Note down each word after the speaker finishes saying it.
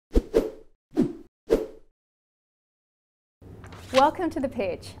Welcome to The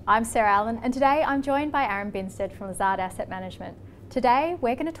Pitch. I'm Sarah Allen and today I'm joined by Aaron Binsted from Lazard Asset Management. Today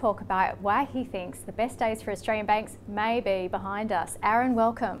we're going to talk about why he thinks the best days for Australian banks may be behind us. Aaron,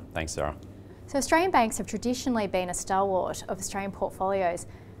 welcome. Thanks, Sarah. So Australian banks have traditionally been a stalwart of Australian portfolios.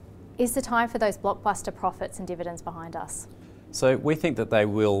 Is the time for those blockbuster profits and dividends behind us? So we think that they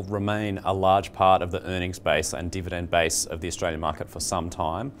will remain a large part of the earnings base and dividend base of the Australian market for some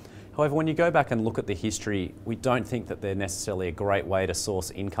time. However, when you go back and look at the history, we don't think that they're necessarily a great way to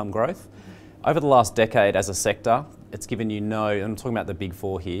source income growth. Over the last decade as a sector, it's given you I'm talking about the big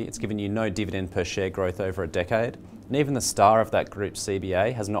four here, it's given you no dividend per share growth over a decade. And even the star of that group,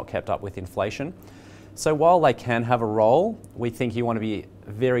 CBA, has not kept up with inflation. So while they can have a role, we think you want to be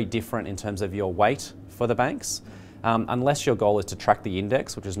very different in terms of your weight for the banks. Unless your goal is to track the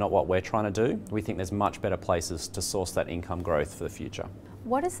index, which is not what we're trying to do, we think there's much better places to source that income growth for the future.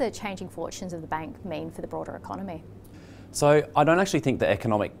 What does the changing fortunes of the bank mean for the broader economy? So I don't actually think the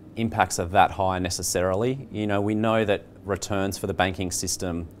economic impacts are that high necessarily. We know that returns for the banking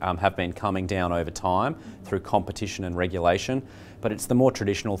system have been coming down over time through competition and regulation, but it's the more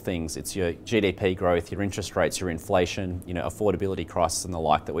traditional things. It's your GDP growth, your interest rates, your inflation, affordability crisis and the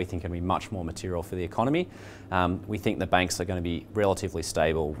like that we think can be much more material for the economy. We think the banks are going to be relatively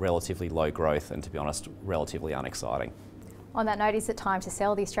stable, relatively low growth, and to be honest, relatively unexciting. On that note, is it time to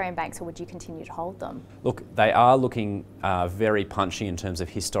sell the Australian banks or would you continue to hold them? Look, they are looking very punchy in terms of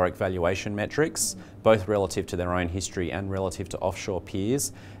historic valuation metrics, both relative to their own history and relative to offshore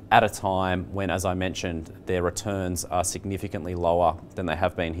peers, at a time when, as I mentioned, their returns are significantly lower than they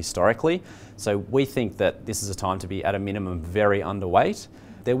have been historically. So we think that this is a time to be at a minimum very underweight.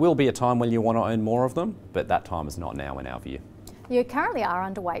 There will be a time when you want to own more of them, but that time is not now in our view. You currently are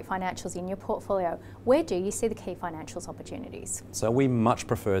underweight financials in your portfolio. Where do you see the key financials opportunities? So we much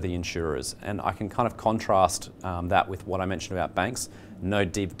prefer the insurers, and I can kind of contrast that with what I mentioned about banks. No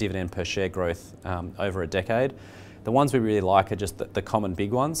dividend per share growth over a decade. The ones we really like are just the common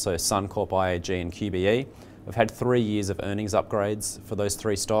big ones, so Suncorp, IAG and QBE. We've had 3 years of earnings upgrades for those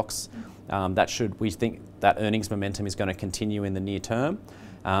three stocks. We think that earnings momentum is going to continue in the near term.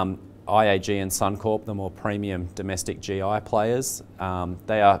 IAG and Suncorp, the more premium domestic GI players,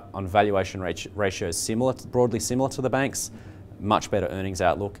 they are on valuation ratios broadly similar to the banks, much better earnings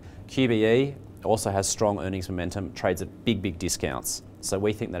outlook. QBE also has strong earnings momentum, trades at big discounts. So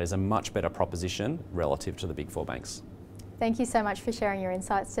we think that is a much better proposition relative to the big four banks. Thank you so much for sharing your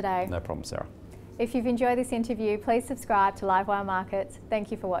insights today. No problem, Sarah. If you've enjoyed this interview, please subscribe to Livewire Markets.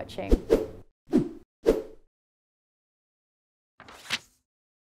 Thank you for watching.